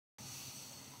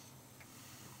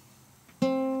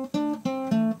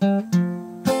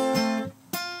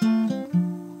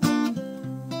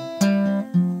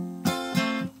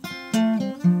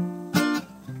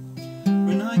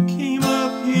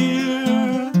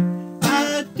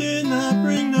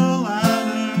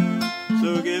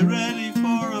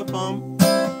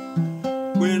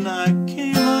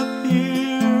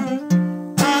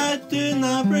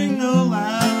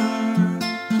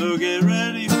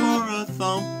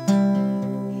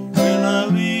I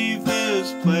leave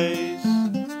this place.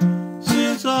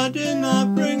 Since I did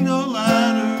not bring no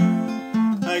ladder,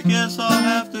 I guess I'll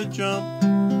have to jump.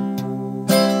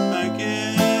 I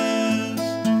guess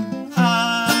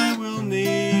I will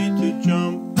need to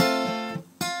jump.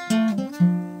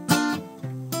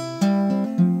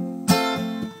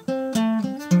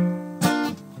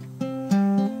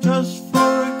 Just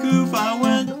for a goof, I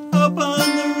went up on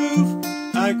the roof.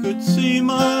 I could see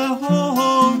my whole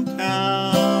hometown.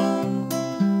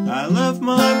 I left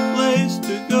my place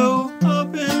to go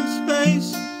up in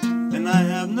space, and I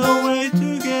have no way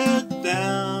to get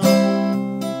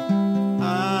down.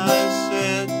 I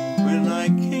said when I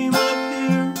came up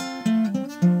here,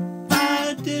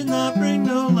 I did not bring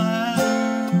no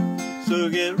ladder, so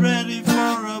get ready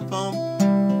for a bump.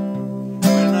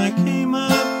 When I came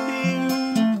up here,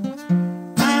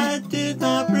 I did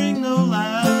not bring no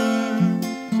ladder,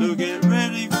 so get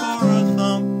ready for a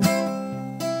thump.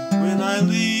 When I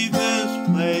leave this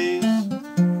place,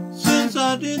 since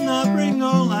I did not bring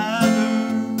no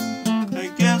ladder, I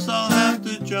guess I'll have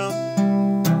to jump.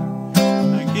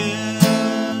 I guess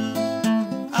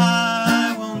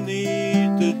I will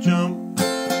need to jump.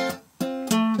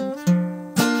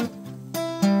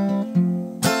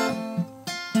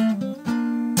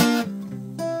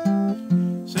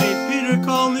 St. Peter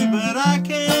called me, but I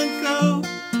can't go.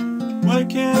 What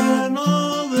can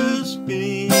all this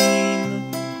mean?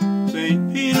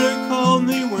 St. Peter called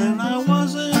me when I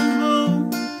wasn't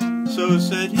home, so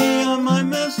said he on my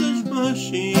message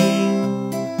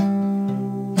machine.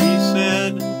 He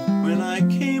said, when I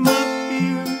came up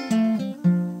here,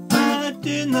 I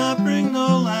did not bring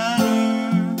no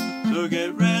ladder, so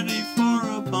get ready for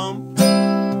a bump.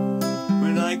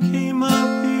 When I came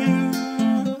up here,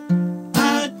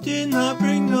 I did not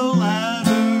bring no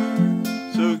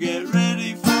ladder, so get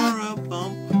ready for a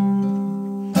bump.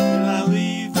 When I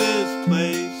leave this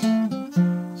place,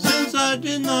 since I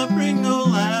did not bring no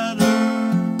ladder,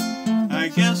 I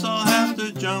guess I'll have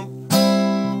to jump.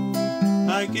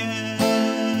 I guess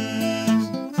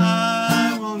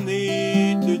I will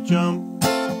need to jump.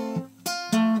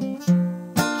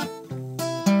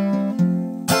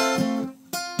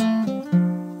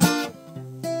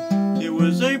 It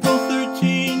was April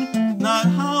 13, not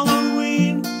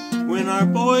Halloween, when our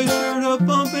boys heard a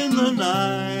bump in the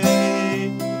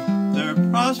night. Their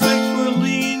prospects were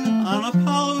lean on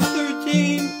Apollo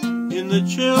 13, in the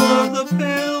chill of the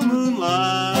pale